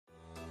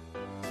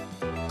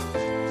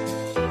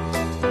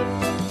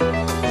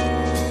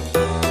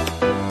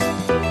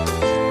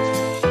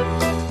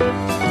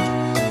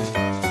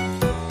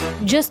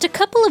Just a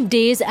couple of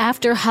days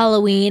after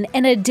Halloween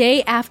and a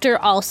day after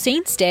All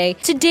Saints' Day,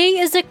 today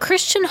is a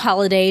Christian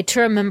holiday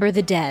to remember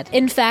the dead.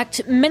 In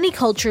fact, many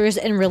cultures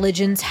and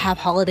religions have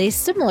holidays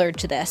similar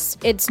to this.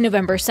 It's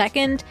November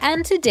 2nd,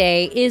 and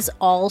today is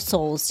All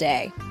Souls'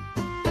 Day.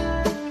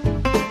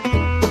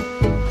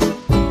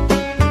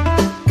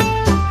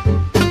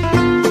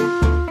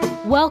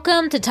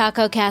 Welcome to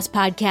TacoCast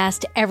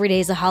Podcast, Every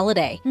Day's a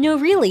Holiday. No,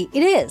 really,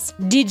 it is.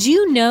 Did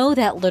you know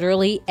that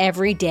literally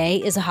every day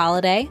is a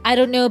holiday? I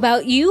don't know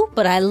about you,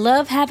 but I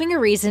love having a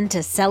reason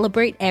to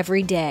celebrate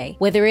every day.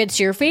 Whether it's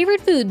your favorite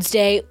foods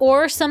day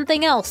or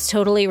something else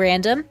totally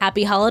random,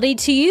 happy holiday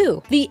to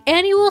you. The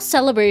annual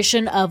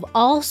celebration of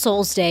All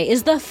Souls' Day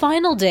is the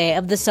final day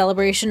of the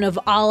celebration of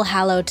All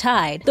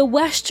Hallowtide, the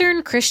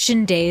Western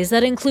Christian days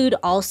that include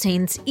All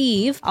Saints'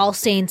 Eve, All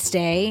Saints'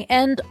 Day,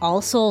 and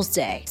All Souls'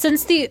 Day.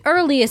 Since the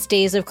earliest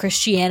days of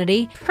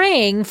Christianity,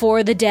 praying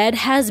for the dead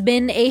has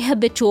been a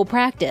habitual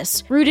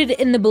practice, rooted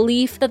in the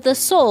belief that the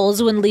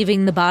souls, when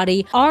leaving the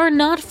body, are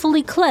not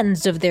fully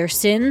cleansed of their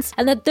sins,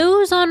 and that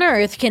those on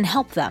earth can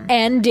help them.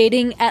 And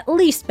dating at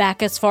least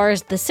back as far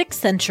as the 6th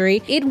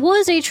century, it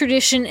was a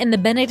tradition in the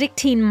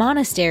Benedictine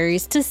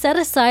monasteries to set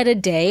aside a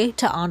day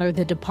to honor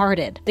the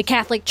departed. The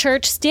Catholic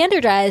Church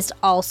standardized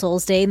All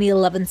Souls' Day in the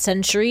 11th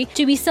century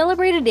to be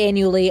celebrated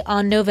annually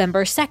on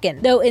November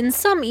 2nd, though in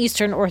some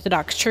Eastern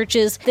Orthodox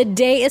churches, the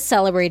day is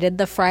celebrated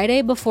the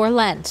Friday before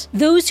Lent.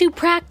 Those who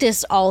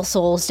practice All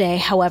Souls' Day,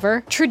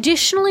 however,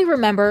 traditionally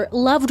remember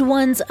loved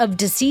ones of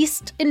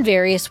deceased in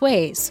various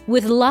ways,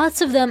 with lots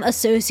of them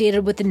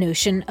associated with the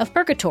notion of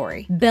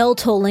purgatory. Bell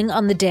tolling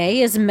on the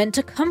day is meant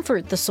to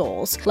comfort the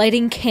souls.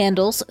 Lighting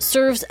candles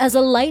serves as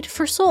a light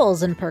for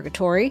souls in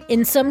purgatory.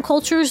 In some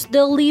cultures,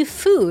 they'll leave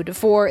food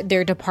for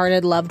their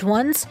departed loved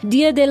ones.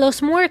 Dia de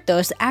los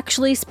Muertos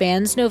actually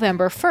spans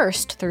November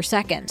 1st through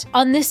 2nd.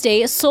 On this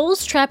day,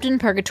 souls trapped in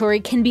purgatory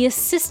can be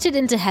assisted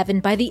into heaven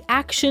by the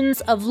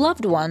actions of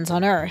loved ones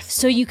on earth.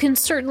 So you can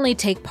certainly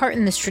take part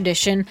in this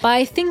tradition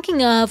by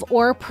thinking of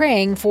or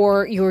praying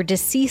for your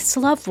deceased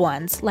loved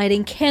ones,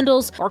 lighting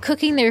candles, or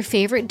cooking their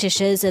favorite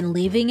dishes and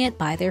leaving it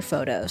by their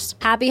photos.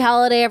 Happy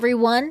holiday,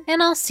 everyone,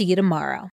 and I'll see you tomorrow.